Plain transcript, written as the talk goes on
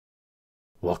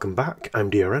Welcome back, I'm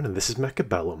DRN and this is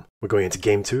Mechabellum. We're going into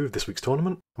game 2 of this week's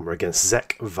tournament, and we're against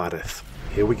Zekk Vadith.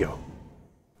 Here we go.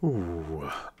 Ooh,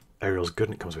 aerial's good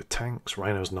and it comes with tanks,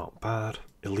 Rhino's not bad,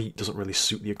 Elite doesn't really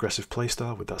suit the aggressive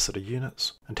playstyle with that set of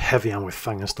units, and heavy arm with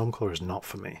Fang and Stoneclaw is not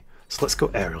for me. So let's go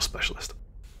aerial specialist.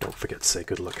 Don't forget to say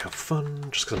good luck, have fun,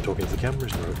 just because I'm talking to the camera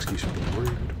is no excuse for being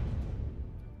rude.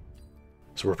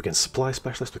 So we're up against supply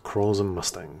specialist with crawlers and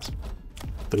mustangs.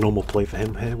 The normal play for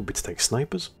him here would be to take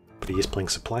snipers, but he is playing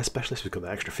supply specialist, we've got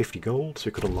that extra 50 gold, so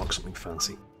he could unlock something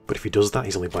fancy. But if he does that,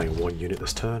 he's only buying one unit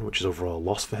this turn, which is overall a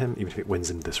loss for him, even if it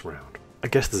wins him this round. I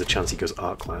guess there's a chance he goes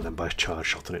arc line and then buys charge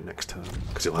shot on it next turn,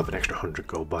 because he'll have an extra 100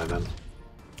 gold by then.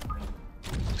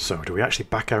 So, do we actually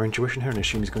back our intuition here and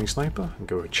assume he's going sniper, and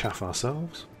go with chaff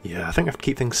ourselves? Yeah, I think I have to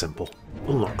keep things simple.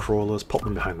 Unlock crawlers, pop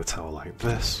them behind the tower like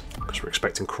this, because we're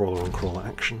expecting crawler on crawler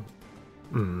action.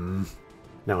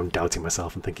 Now I'm doubting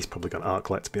myself and think he's probably got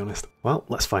arclight, to be honest. Well,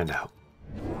 let's find out.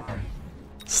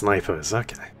 Snipers,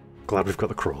 okay. Glad we've got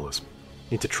the crawlers.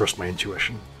 Need to trust my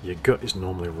intuition. Your gut is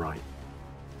normally right.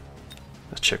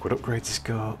 Let's check what upgrades he's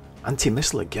got.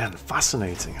 Anti-missile again,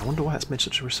 fascinating. I wonder why it's made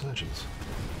such a resurgence.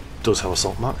 Does have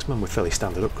assault marksman with fairly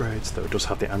standard upgrades, though it does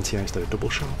have the anti-air instead of double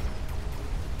shot.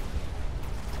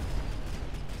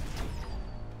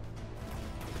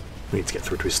 We need to get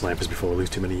through to his snipers before we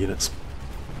lose too many units.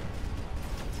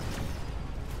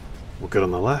 We're good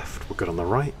on the left, we're good on the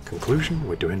right. Conclusion,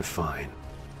 we're doing fine.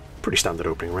 Pretty standard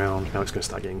opening round, now it's going to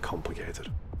start getting complicated.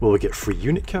 Will we get free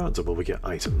unit cards or will we get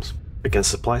items? Against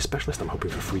supply specialist, I'm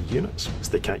hoping for free units,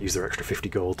 so they can't use their extra 50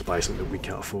 gold to buy something that we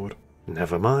can't afford.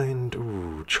 Never mind.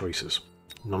 Ooh, choices.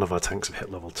 None of our tanks have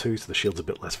hit level 2, so the shield's a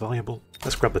bit less valuable.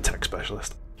 Let's grab the tech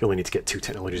specialist. You only need to get 2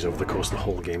 technologies over the course of the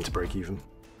whole game to break even.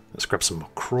 Let's grab some more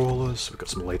crawlers, we've got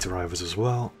some late arrivers as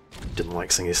well. Didn't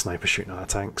like seeing his snipers shooting at our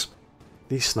tanks.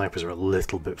 These snipers are a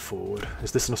little bit forward.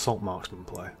 Is this an assault marksman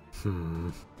play?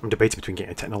 I'm debating between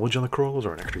getting a technology on the crawlers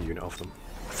or an extra unit of them.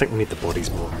 I think we need the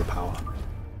bodies more than the power.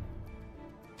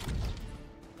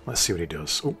 Let's see what he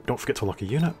does. Oh, don't forget to unlock a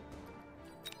unit.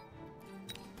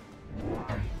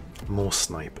 More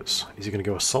snipers. Is he going to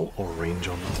go assault or range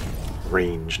on them?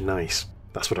 Range, nice.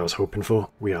 That's what I was hoping for.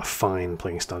 We are fine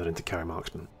playing standard into carry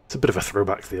marksman. It's a bit of a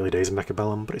throwback to the early days of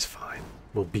Mechabellum, but it's fine.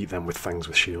 We'll beat them with fangs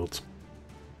with shields.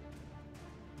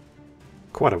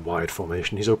 Quite a wide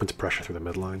formation, he's open to pressure through the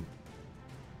midline.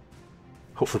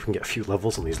 Hopefully we can get a few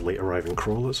levels on these late arriving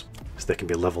crawlers, so they can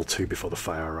be level 2 before the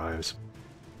fire arrives.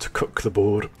 To cook the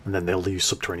board, and then they'll use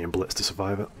subterranean blitz to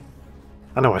survive it.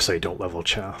 I know I say don't level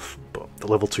chaff, but the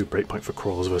level 2 breakpoint for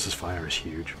crawlers versus fire is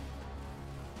huge.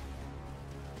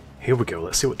 Here we go,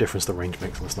 let's see what difference the range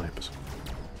makes on the snipers.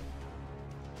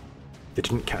 They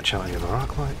didn't catch out any of our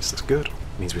arc lights, that's good.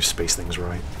 Means we've spaced things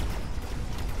right.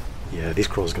 Yeah, these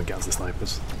crawlers are going to get us the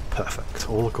snipers. Perfect,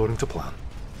 all according to plan.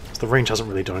 So the range hasn't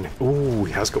really done anything. Ooh,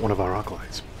 he has got one of our arc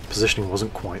lights. Positioning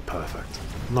wasn't quite perfect.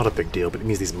 Not a big deal, but it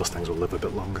means these mustangs will live a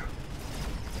bit longer.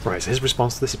 Right, so his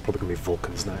response to this is probably going to be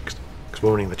Vulcans next. Because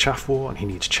we're running the chaff war and he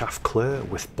needs chaff clear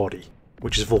with body,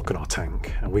 which is Vulcan or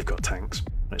tank, and we've got tanks.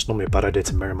 And it's normally a bad idea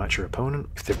to mirror match your opponent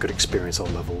if they've got experience or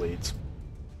level leads.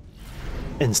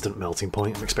 Instant melting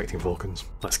point, I'm expecting Vulcans.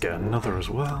 Let's get another as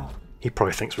well. He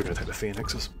probably thinks we're going to take the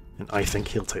Phoenixes, and I think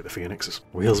he'll take the Phoenixes.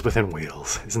 Wheels within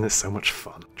wheels, isn't it so much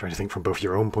fun? Trying to think from both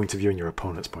your own point of view and your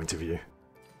opponent's point of view.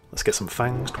 Let's get some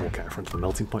fangs to walk out in front of the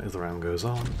melting point as the round goes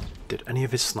on. Did any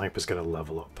of his snipers get a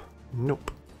level up?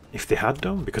 Nope. If they had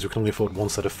done, because we can only afford one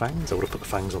set of fangs, I would have put the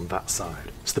fangs on that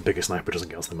side, so the bigger sniper doesn't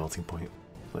get us the melting point.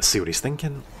 Let's see what he's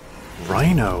thinking.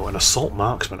 Rhino, an assault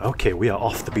marksman. Okay, we are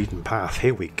off the beaten path.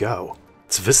 Here we go.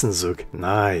 It's Wissensug.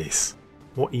 Nice.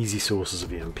 What easy sources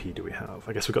of EMP do we have?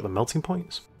 I guess we've got the melting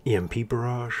points, EMP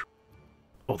barrage,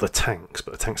 or the tanks,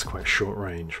 but the tanks are quite short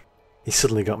range. He's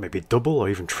suddenly got maybe double or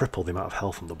even triple the amount of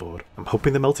health on the board. I'm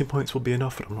hoping the melting points will be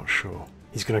enough, but I'm not sure.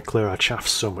 He's going to clear our chaff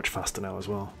so much faster now as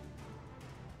well.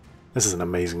 This is an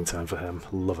amazing turn for him,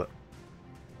 love it.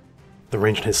 The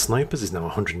range on his snipers is now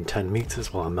 110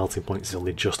 meters, while our melting point is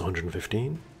only just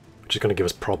 115, which is going to give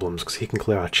us problems because he can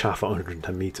clear our chaff at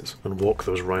 110 meters and walk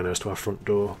those rhinos to our front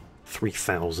door.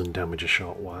 3,000 damage a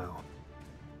shot, wow.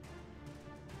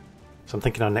 So I'm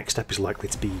thinking our next step is likely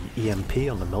to be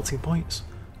EMP on the melting points,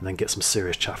 and then get some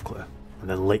serious chaff clear. And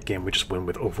then late game we just win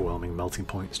with overwhelming melting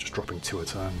points, just dropping 2 a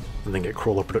turn. And then get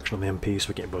crawler production on the MP so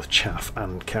we're getting both chaff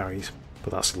and carries.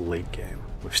 But that's late game,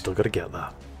 we've still got to get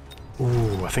that.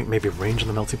 Ooh, I think maybe range on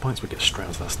the melting points would get straight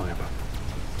onto that sniper.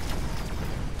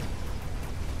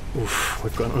 Oof,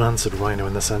 we've got an unanswered rhino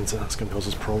in the centre, that's going to cause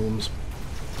us problems.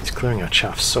 He's clearing our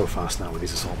chaff so fast now with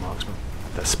these assault marksmen.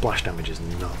 Their splash damage is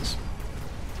nuts.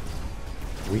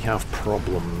 We have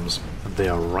problems, and they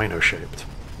are rhino-shaped.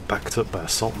 backed up by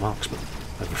assault marksmen.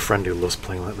 I have a friend who loves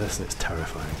playing like this and it's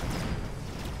terrifying.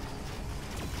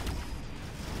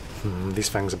 These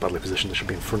fangs are badly positioned, they should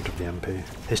be in front of the MP.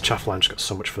 His chaff line just got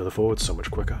so much further forward, so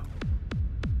much quicker.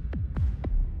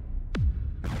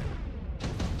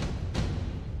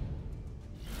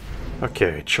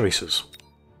 Okay, choices.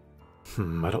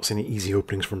 I don't see any easy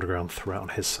openings for underground threat on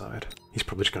his side. He's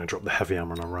probably just going to drop the heavy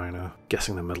armor on a rhino,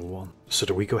 guessing the middle one. So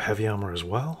do we go heavy armor as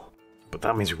well? But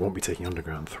that means we won't be taking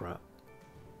underground threat.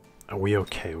 Are we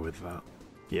okay with that?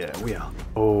 Yeah, we are.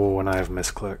 Oh, and I have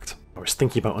misclicked. I was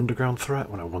thinking about underground threat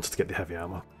when I wanted to get the heavy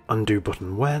armor. Undo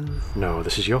button when? No,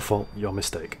 this is your fault, your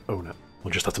mistake. Own it.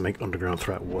 We'll just have to make underground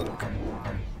threat work.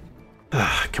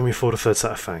 Can we afford a third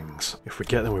set of fangs? If we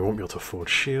get them, we won't be able to afford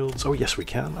shields. Oh yes, we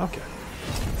can. Okay.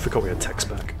 Forgot we had techs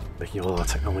back, making all our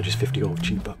technologies 50 gold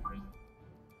cheaper.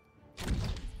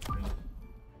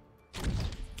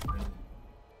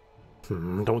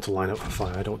 Don't want to line up for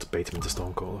fire, I don't want to bait him into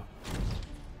Stormcaller.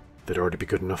 They'd already be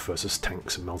good enough versus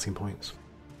tanks and melting points.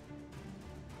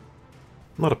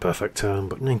 Not a perfect turn,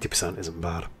 but 90% isn't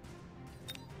bad.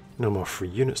 No more free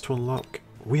units to unlock.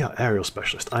 We are aerial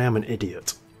specialist, I am an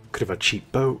idiot. Could have had cheap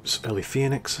boats, early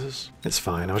phoenixes. It's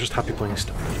fine, I was just happy playing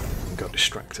standard and got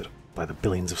distracted by the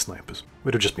billions of snipers.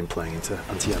 We'd have just been playing into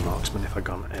anti-air marksman if I'd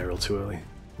gone aerial too early.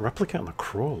 Replicate on the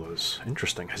crawlers.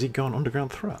 Interesting. Has he gone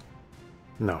underground threat?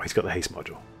 No, he's got the haste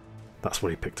module. That's what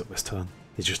he picked up this turn.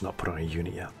 He's just not put on a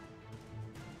unit yet.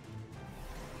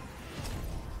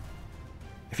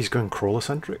 If he's going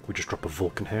crawler-centric, we just drop a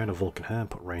Vulcan here and a Vulcan here and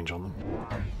put range on them.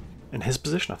 In his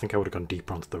position, I think I would have gone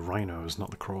deeper onto the rhinos,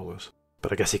 not the crawlers.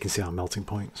 But I guess he can see our melting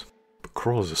points. But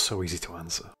crawlers are so easy to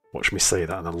answer. Watch me say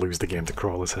that and then lose the game to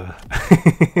crawlers here.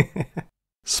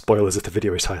 Spoilers if the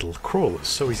video is titled Crawlers,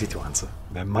 so easy to answer.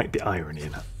 There might be irony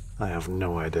in it. I have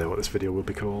no idea what this video will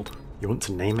be called. You want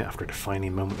to name it after a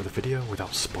defining moment of the video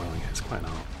without spoiling it, it's quite an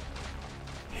art.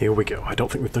 Here we go. I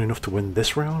don't think we've done enough to win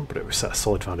this round, but it will set a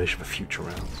solid foundation for future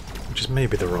rounds. Which is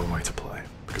maybe the wrong way to play,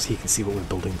 because he can see what we're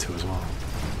building to as well.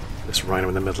 This rhino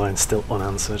in the midline still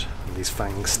unanswered, and these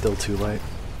fangs still too late.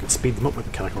 We can speed them up with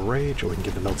mechanical rage, or we can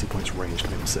give the melting points range to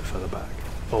make them sit further back.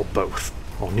 Or both.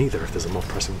 Or neither if there's a more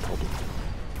pressing problem.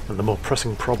 And the more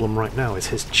pressing problem right now is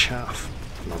his chaff.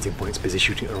 The melting point's busy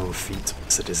shooting at their own feet.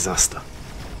 It's a disaster.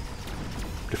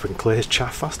 But if we can clear his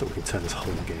chaff faster, we can turn this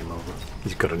whole game over.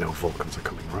 He's got to know Vulcans are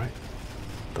coming, right?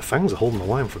 The fangs are holding the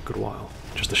line for a good while.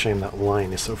 Just a shame that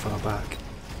line is so far back.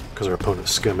 Because our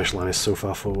opponent's skirmish line is so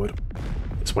far forward.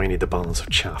 It's why you need the balance of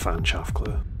chaff and chaff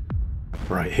clear.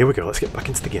 Right, here we go, let's get back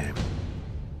into the game.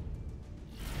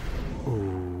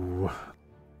 Ooh.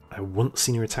 I want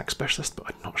senior attack specialist, but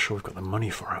I'm not sure we've got the money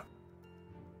for it.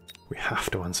 We have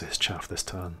to answer his chaff this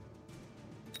turn.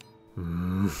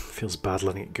 Feels bad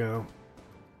letting it go.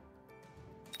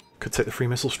 Could take the free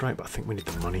missile strike, but I think we need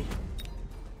the money.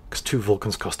 Because 2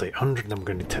 Vulcans cost 800, and then we're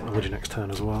going to need technology next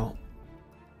turn as well.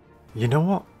 You know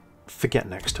what? Forget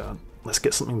next turn. Let's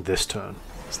get something this turn,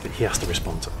 so that he has to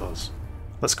respond to us.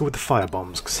 Let's go with the fire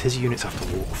bombs, because his units have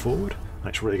to walk forward, and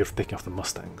it's really good for picking off the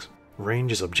Mustangs.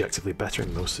 Range is objectively better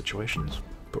in most situations,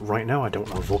 but right now I don't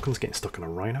want our Vulcans getting stuck in a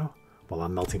rhino, while our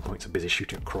melting points are busy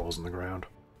shooting at crawls on the ground,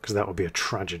 because that would be a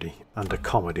tragedy and a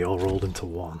comedy all rolled into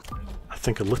one. I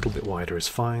think a little bit wider is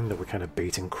fine, that we're kind of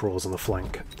baiting crawls on the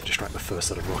flank to distract the first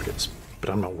set of rockets,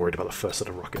 but I'm not worried about the first set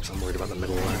of rockets, I'm worried about the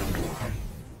middle round.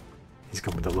 He's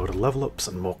gone with a load of level ups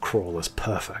and more crawlers,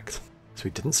 perfect. So he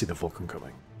didn't see the Vulcan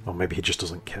coming. Or maybe he just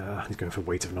doesn't care, he's going for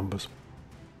weight of numbers.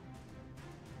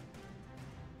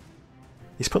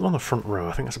 He's put them on the front row,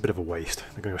 I think that's a bit of a waste.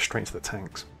 They're going to go straight into the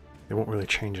tanks. They won't really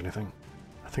change anything.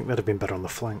 I think they'd have been better on the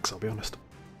flanks, I'll be honest.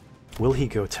 Will he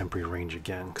go temporary range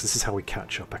again? Because this is how we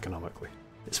catch up economically.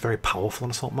 It's very powerful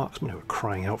on assault marksmen who are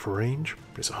crying out for range,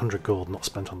 but it's 100 gold not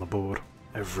spent on the board.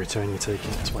 Every turn you take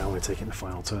it, that's why I only take it in the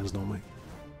final turns normally.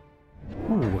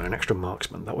 Ooh, and an extra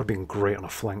marksman. That would have been great on a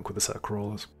flank with a set of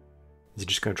crawlers. Is he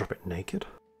just going to drop it naked?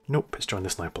 Nope, it's joined the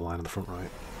sniper line on the front right.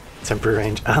 Temporary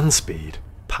range and speed.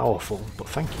 Powerful, but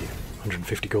thank you.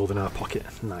 150 gold in our pocket.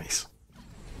 Nice.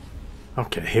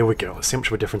 Okay, here we go. Let's see how much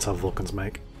of a difference our Vulcans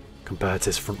make compared to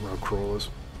his front row crawlers.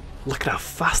 Look at how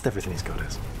fast everything he's got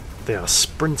is. They are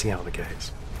sprinting out the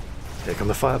gates. Here come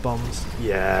the fire bombs.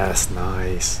 Yes,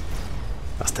 nice.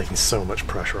 That's taking so much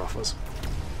pressure off us.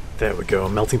 There we go,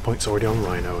 melting point's already on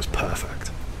rhinos, perfect.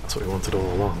 That's what we wanted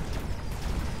all along.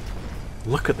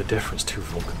 Look at the difference 2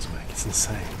 Vulcans make, it's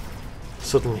insane.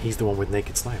 Suddenly he's the one with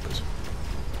naked snipers.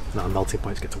 Now melting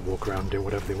points get to walk around and do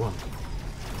whatever they want.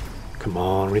 Come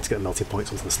on, we need to get the melting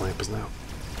points onto the snipers now.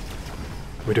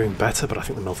 We're doing better, but I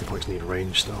think the melting points need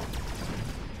range still.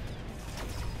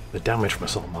 The damage from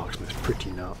assault marksman is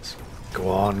pretty nuts. Go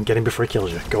on, get him before he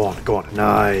kills you. Go on, go on.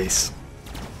 Nice.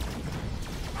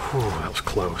 Whew, that was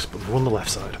close, but we're on the left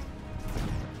side.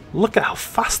 Look at how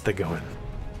fast they're going.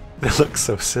 They look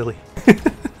so silly.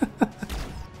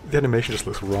 The animation just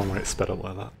looks wrong when it's sped up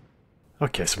like that.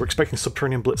 Okay, so we're expecting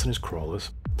subterranean blitz on his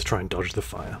crawlers to try and dodge the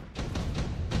fire.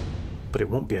 But it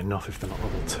won't be enough if they're not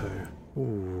level 2.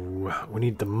 Ooh, we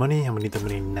need the money, and we need the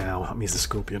money now. That means the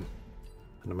Scorpion.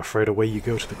 And I'm afraid away you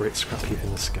go to the great scrap heap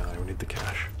in the sky. We need the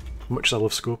cash. Much as I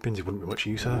love Scorpions, it wouldn't be much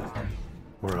use here.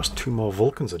 Whereas 2 more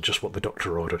Vulcans are just what the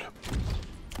Doctor ordered.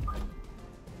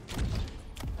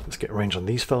 Let's get range on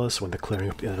these fellas, so when they're clearing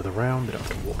up the end of the round, they don't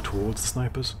have to walk towards the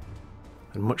snipers.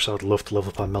 And much as I'd love to level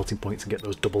up our melting points and get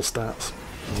those double stats,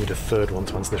 we need a third one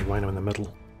to answer this rhino in the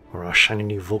middle, or our shiny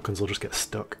new Vulcans will just get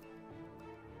stuck.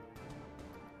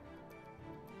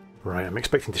 Right, I'm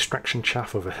expecting distraction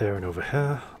chaff over here and over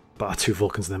here, but our 2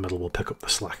 Vulcans in the middle will pick up the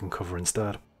slack and cover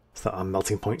instead, so that our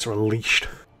melting points are unleashed.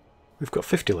 We've got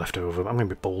 50 left over, but I'm going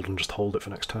to be bold and just hold it for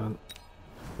next turn.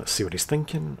 Let's see what he's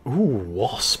thinking. Ooh,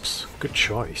 wasps. Good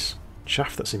choice.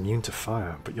 Chaff that's immune to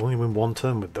fire, but you only win 1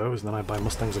 turn with those, and then I buy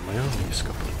Mustangs of my own, you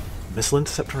scuppered. Missile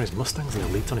Interceptor on his Mustangs and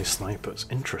Elite on his Snipers.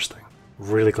 Interesting.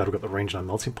 Really glad we got the range on our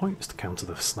melting points to counter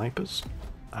the Snipers.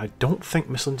 I don't think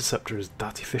Missile Interceptor is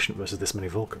that efficient versus this many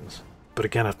Vulcans. But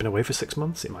again, I've been away for 6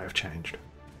 months, it might have changed.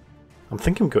 I'm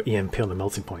thinking we've got EMP on the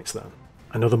melting points then.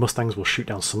 I know the Mustangs will shoot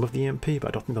down some of the EMP, but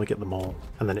I don't think they'll get them all.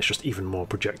 And then it's just even more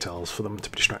projectiles for them to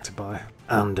be distracted by.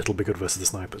 And it'll be good versus the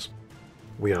Snipers.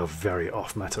 We are very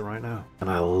off meta right now, and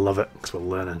I love it because we're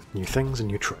learning new things and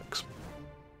new tricks.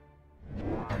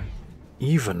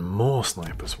 Even more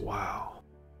snipers, wow.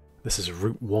 This is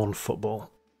Route 1 football.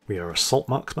 We are assault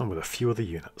marksmen with a few other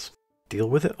units. Deal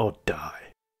with it or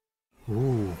die.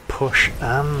 Ooh, push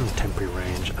and temporary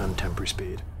range and temporary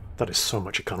speed. That is so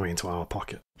much economy into our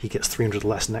pocket. He gets 300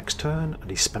 less next turn, and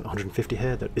he's spent 150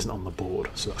 here that isn't on the board,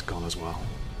 so that's gone as well.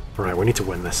 Right, we need to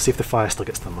win this, see if the fire still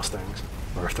gets to the Mustangs,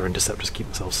 or if their interceptors keep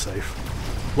themselves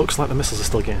safe. Looks like the missiles are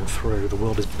still getting through, the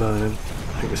world is burning.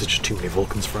 I think this is just too many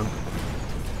Vulcans for him.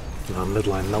 And our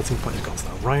midline melting point has gone to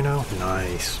that Rhino,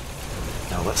 nice.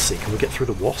 Now let's see, can we get through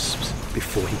the Wasps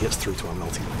before he gets through to our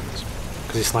melting points?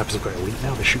 Because these snipers have got elite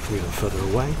now, they shoot from even further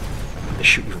away, and they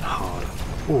shoot even harder.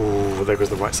 Ooh, there goes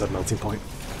the right side melting point.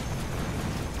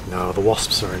 No, the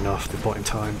Wasps are enough, they bought in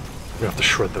time. We have to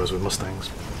shred those with Mustangs.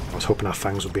 I was hoping our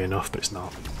fangs would be enough, but it's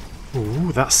not.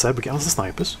 Ooh, that said, we're getting onto the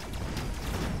snipers.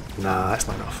 Nah, it's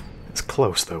not enough. It's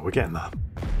close though, we're getting that.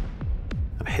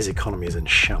 And his economy is in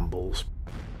shambles.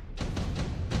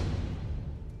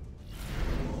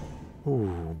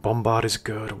 Ooh, Bombard is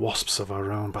good, Wasps of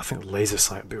our own, but I think Laser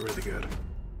Sight would be really good.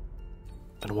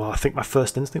 And while I think my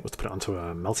first instinct was to put it onto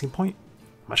a melting point,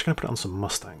 I'm actually going to put it on some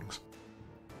Mustangs.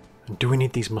 And do we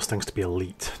need these Mustangs to be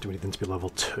elite? Do we need them to be level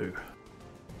 2?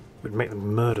 We'd make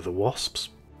them murder the Wasps,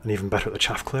 and even better at the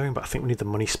chaff clearing, but I think we need the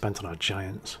money spent on our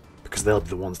Giants, because they'll be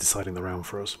the ones deciding the round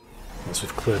for us, once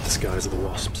we've cleared the skies of the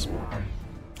Wasps.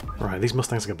 Right, these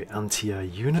Mustangs are going to be anti-air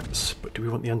units, but do we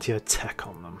want the anti-air tech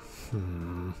on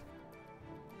them?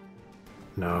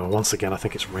 No, once again I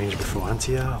think it's range before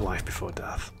anti-air, life before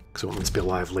death, because I want them to be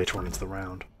alive later on into the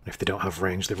round. If they don't have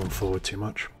range, they run forward too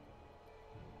much.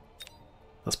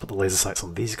 Let's put the laser sights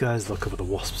on these guys, they'll cover the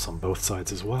Wasps on both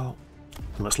sides as well.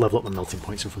 And let's level up the melting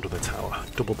points in front of the tower.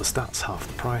 Double the stats, half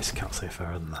the price, can't say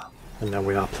fairer than that. And now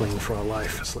we are playing for our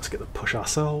life, so let's get the push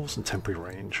ourselves and temporary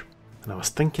range. And I was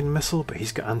thinking missile, but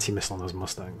he's got anti-missile on those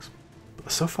Mustangs. But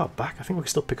they're so far back, I think we can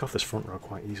still pick off this front row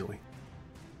quite easily.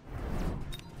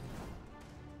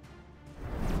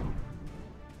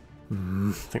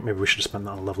 I think maybe we should have spent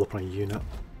that on a level up on a unit.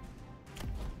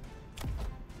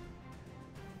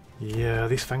 Yeah,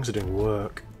 these fangs are doing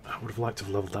work. I would have liked to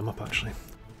have leveled them up actually.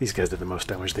 These guys did the most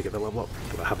damage, they get the level up,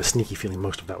 but I have a sneaky feeling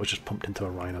most of that was just pumped into a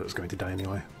Rhino that's going to die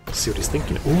anyway. Let's see what he's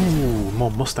thinking. Ooh,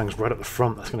 more Mustangs right at the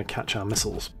front, that's going to catch our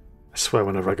missiles. I swear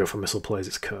whenever I go for missile plays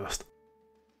it's cursed.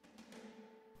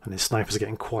 And his snipers are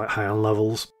getting quite high on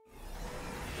levels.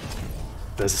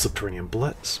 There's a subterranean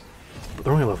blitz, but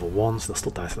they're only level 1 so they'll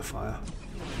still die to the fire.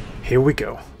 Here we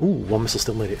go. Ooh, one missile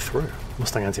still made it through.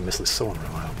 Mustang anti-missile is so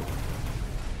unreliable.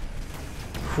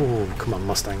 Ooh, come on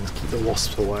Mustangs, keep the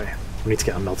Wasps away. We need to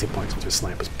get our melting points onto his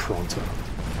snipers pronto.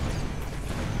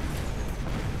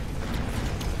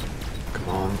 Come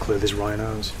on, clear these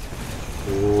Rhinos.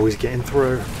 Ooh, he's getting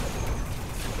through.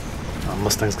 Our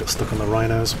Mustangs got stuck on the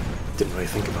Rhinos. Didn't really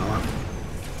think about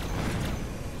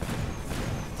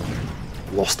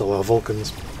that. Lost all our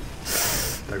Vulcans.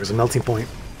 There goes a melting point.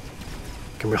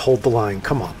 Can we hold the line?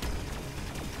 Come on.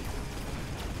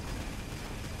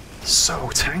 So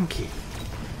tanky.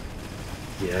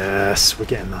 Yes, we're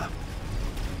getting that.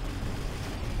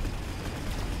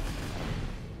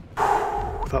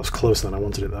 That was closer than I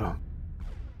wanted it though.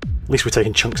 At least we're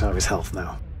taking chunks out of his health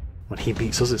now. When he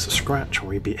beats us, it's a scratch. When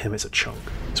we beat him, it's a chunk.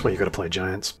 That's why you gotta play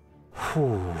giants.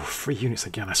 Whew, 3 units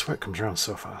again. I swear it comes around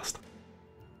so fast.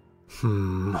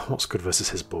 What's good versus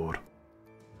his board?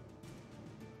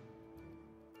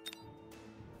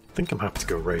 I think I'm happy to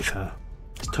go Wraith here.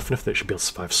 It's tough enough that it should be able to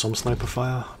survive some sniper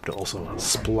fire, but it also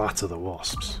splatter the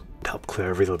wasps. It'd help clear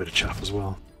every little bit of chaff as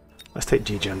well. Let's take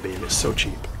Degen Beam, it's so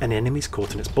cheap. Any enemies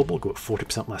caught in its bubble go at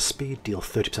 40% less speed, deal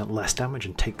 30% less damage,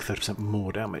 and take 30%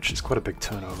 more damage. It's quite a big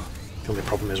turnover. The only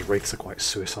problem is Wraiths are quite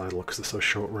suicidal because they're so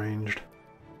short-ranged.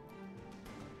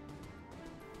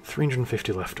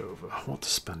 350 left over. What to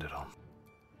spend it on?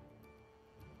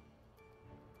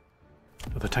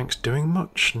 Are the tanks doing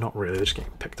much? Not really, they're just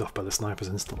getting picked off by the snipers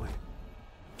instantly.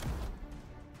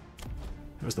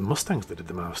 It was the Mustangs that did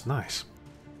the most. Nice.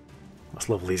 Let's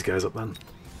level these guys up then.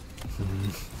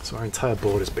 So our entire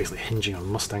board is basically hinging on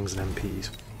Mustangs and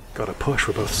MPs. Gotta push,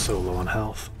 we're both so low on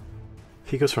health.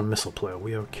 If he goes for a missile play, are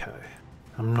we okay?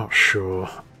 I'm not sure.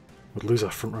 We'd lose our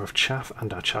front row of chaff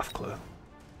and our chaff clear.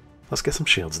 Let's get some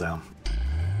shields down.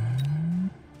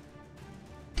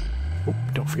 Oh,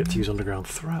 don't forget to use underground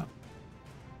threat.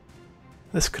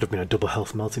 This could have been a double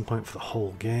health melting point for the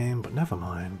whole game, but never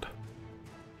mind.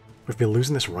 We've been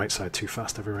losing this right side too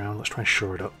fast every round. Let's try and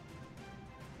shore it up.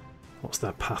 What's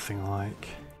their pathing like?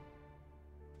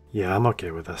 Yeah, I'm okay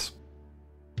with this.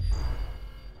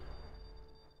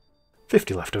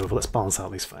 50 left over, let's balance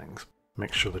out these fangs.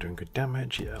 Make sure they're doing good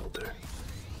damage, yeah, it'll do.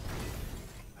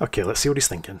 Okay, let's see what he's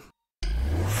thinking.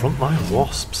 Frontline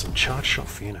Wasps and Charge Shot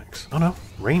Phoenix. Oh no,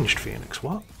 Ranged Phoenix,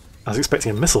 what? I was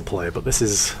expecting a missile play, but this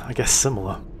is, I guess,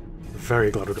 similar.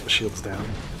 Very glad we got the shields down.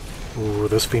 Ooh,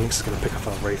 those Phoenixes are going to pick off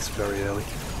our Wraiths very early.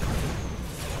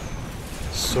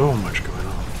 So much going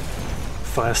on.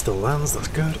 Fire still lands, that's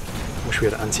good. Wish we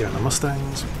had anti-air on the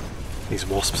Mustangs. These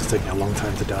Wasps are taking a long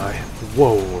time to die.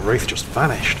 Whoa, Wraith just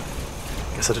vanished.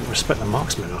 Guess I didn't respect the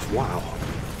marksman enough, wow.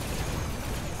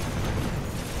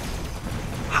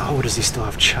 How does he still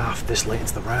have chaff this late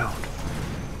into the round?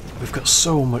 We've got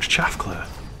so much chaff clear.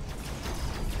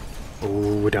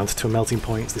 Oh, we're down to 2 melting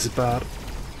points, this is bad.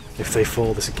 If they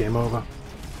fall, this is game over.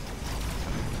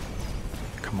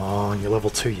 Come on, you're level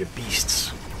 2, you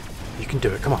beasts. You can do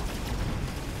it, come on.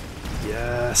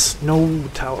 Yes, no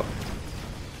tower.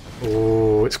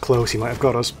 Oh, it's close, he might have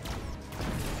got us.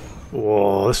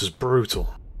 Whoa, this is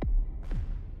brutal.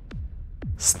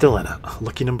 Still in it,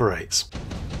 lucky number 8s.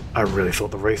 I really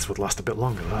thought the Wraiths would last a bit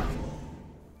longer there.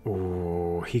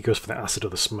 Oh, he goes for the acid or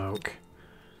the smoke.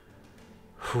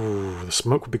 Ooh, the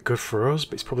smoke would be good for us,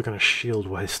 but he's probably going to shield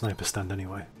where his snipers stand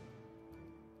anyway.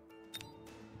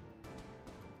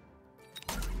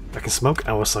 I can smoke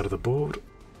our side of the board.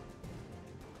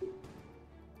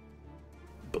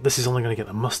 But this is only going to get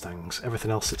the Mustangs, everything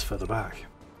else sits further back.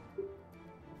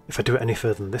 If I do it any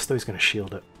further than this though, he's going to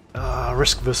shield it.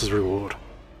 Risk versus reward.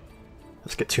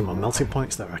 Let's get 2 more melting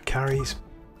points, there are carries.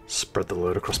 Spread the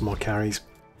load across more carries.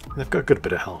 And they've got a good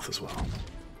bit of health as well.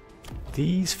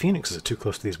 These Phoenixes are too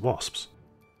close to these Wasps.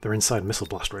 They're inside missile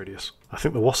blast radius. I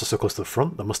think the Wasps are so close to the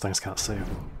front, the Mustangs can't save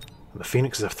them. And the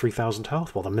Phoenixes have 3,000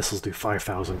 health, while the missiles do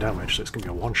 5,000 damage, so it's going to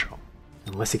be a one-shot.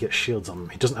 Unless he gets shields on them.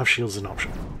 He doesn't have shields as an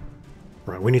option.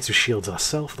 Right, we need to shields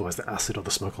ourselves, otherwise the acid or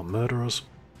the smoke will murder us.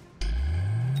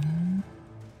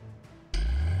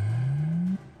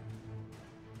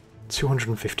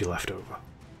 $250 left over.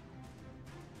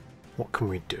 What can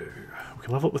we do? We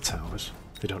can level up the towers.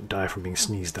 They don't die from being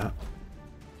sneezed at.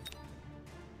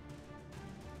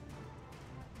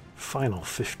 Final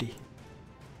 50.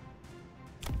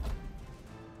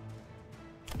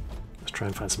 Let's try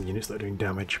and find some units that are doing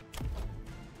damage.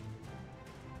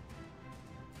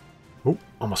 Oh,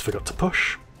 almost forgot to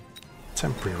push.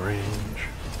 Temporary range.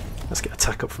 Let's get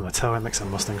attack up from the tower, makes our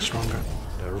Mustang stronger.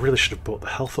 I really should have brought the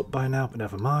health up by now, but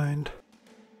never mind.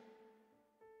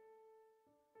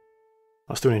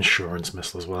 Let's do an insurance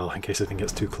missile as well, in case anything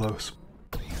gets too close.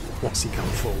 What's he going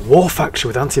for? War Factory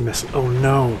with anti-missile! Oh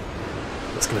no!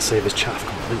 That's going to save his chaff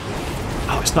completely.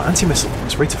 Oh, it's not anti-missile,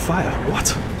 it's rate of fire.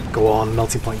 What? Go on,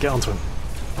 melting point, get onto him.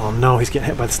 Oh no, he's getting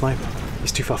hit by the sniper.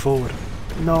 He's too far forward.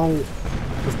 No!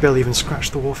 We've barely even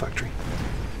scratched the War Factory.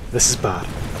 This is bad.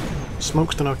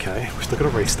 Smoke's done okay, we've still got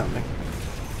a race standing.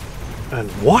 And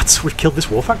what? We've killed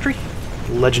this War Factory?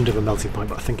 Legend of a melting point,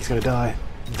 but I think he's going to die.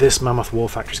 This Mammoth War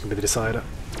Factory is going to be the decider.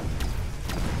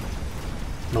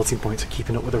 Melting points are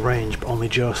keeping up with the range, but only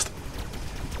just.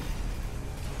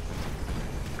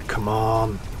 Come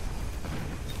on.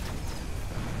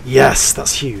 Yes,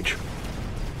 that's huge.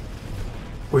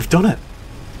 We've done it.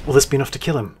 Will this be enough to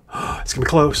kill him? It's going to be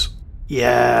close.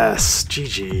 Yes,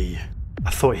 GG. I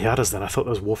thought he had us then. I thought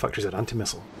those war factories had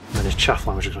anti-missile. And then his chaff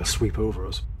line was just going to sweep over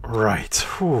us. Right.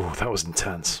 Whew, that was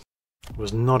intense. I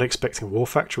was not expecting war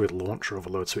factory with launcher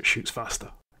overload so it shoots faster.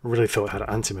 I really thought it had an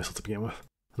anti-missile to begin with.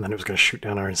 And then it was going to shoot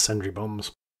down our incendiary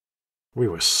bombs. We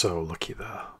were so lucky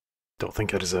there. Don't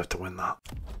think I deserved to win that.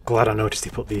 Glad I noticed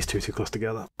he put these two too close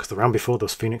together, because the round before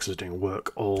those Phoenixes was doing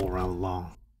work all round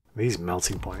long. These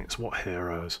melting points, what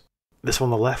heroes. This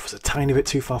one on the left was a tiny bit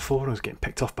too far forward and was getting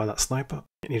picked off by that sniper.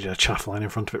 It needed a chaff line in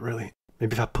front of it really.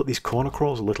 Maybe if I put these corner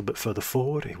crawls a little bit further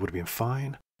forward, it would have been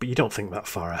fine. But you don't think that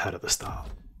far ahead at the start.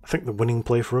 I think the winning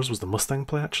play for us was the Mustang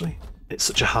play actually. It's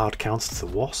such a hard counter to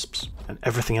the Wasps, and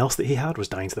everything else that he had was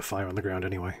dying to the fire on the ground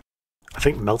anyway. I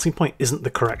think melting point isn't the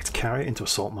correct carry into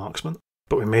assault marksman,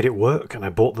 but we made it work and I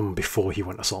bought them before he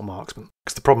went assault marksman.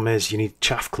 Because the problem is you need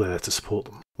chaff clear to support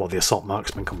them, while the assault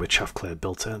marksman come with chaff clear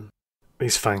built in.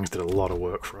 These fangs did a lot of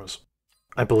work for us.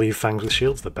 I believe fangs with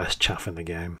shields are the best chaff in the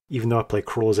game, even though I play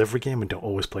crawlers every game and don't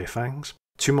always play fangs.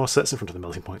 2 more sets in front of the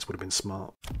melting points would have been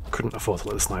smart. Couldn't afford to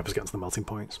let the snipers get into the melting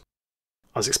points.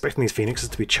 I was expecting these Phoenixes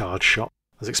to be charged shot.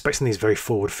 I was expecting these very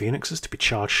forward Phoenixes to be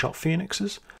charged shot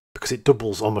Phoenixes, because it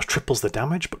doubles, almost triples the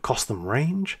damage, but costs them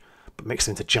range, but makes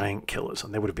them into giant killers,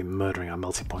 and they would have been murdering our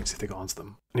melting points if they got onto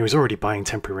them. And he was already buying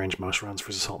temporary range most rounds for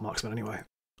his assault marksman anyway,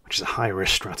 which is a high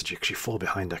risk strategy because you fall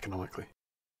behind economically.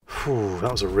 Whew,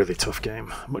 that was a really tough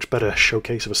game. A much better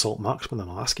showcase of assault marksman than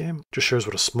the last game. Just shows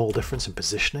what a small difference in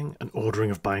positioning and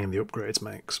ordering of buying the upgrades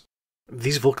makes.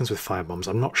 These Vulcans with firebombs,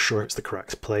 I'm not sure it's the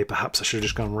correct play. Perhaps I should have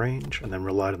just gone range and then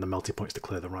relied on the melting points to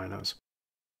clear the rhinos.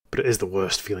 But it is the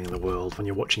worst feeling in the world when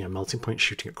you're watching a melting point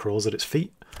shooting at crawls at its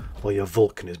feet, while your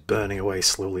Vulcan is burning away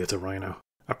slowly at a rhino.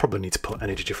 I probably need to put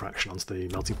energy diffraction onto the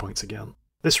melting points again.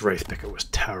 This Wraith Picker was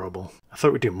terrible. I thought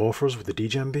it would do more for us with the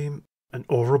degen beam, and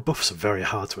aura buffs are very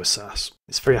hard to assess.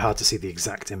 It's very hard to see the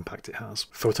exact impact it has.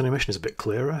 Photon emission is a bit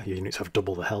clearer, your units have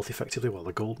double the health effectively while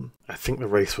they're golden. I think the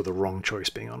Wraiths were the wrong choice,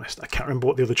 being honest. I can't remember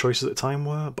what the other choices at the time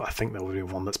were, but I think there would be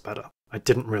one that's better. I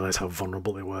didn't realise how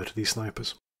vulnerable they were to these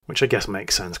snipers. Which I guess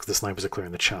makes sense because the snipers are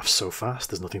clearing the chaff so fast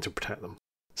there's nothing to protect them.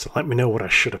 So let me know what I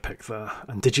should have picked there.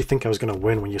 And did you think I was going to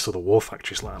win when you saw the war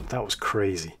factories land? That was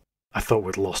crazy. I thought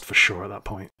we'd lost for sure at that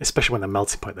point. Especially when the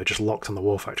melting point they just locked on the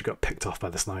war factory got picked off by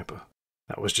the sniper.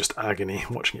 That was just agony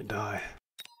watching it die.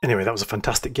 Anyway, that was a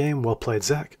fantastic game. Well played,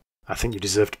 Zekk. I think you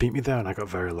deserved to beat me there and I got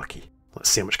very lucky. Let's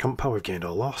see how much comp power we've gained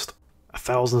or lost.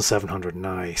 1,700,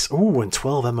 nice. Ooh, and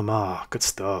 12 MMR. Good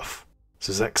stuff.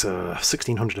 So Zekk's a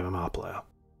 1,600 MMR player.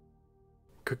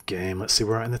 Good game, let's see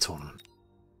where we're at in the tournament.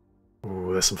 Ooh,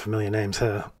 there's some familiar names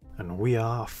here. And we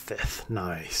are 5th,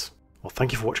 nice. Well,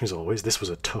 thank you for watching as always, this was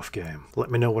a tough game. Let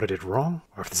me know what I did wrong,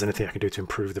 or if there's anything I can do to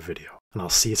improve the video. And I'll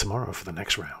see you tomorrow for the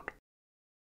next round.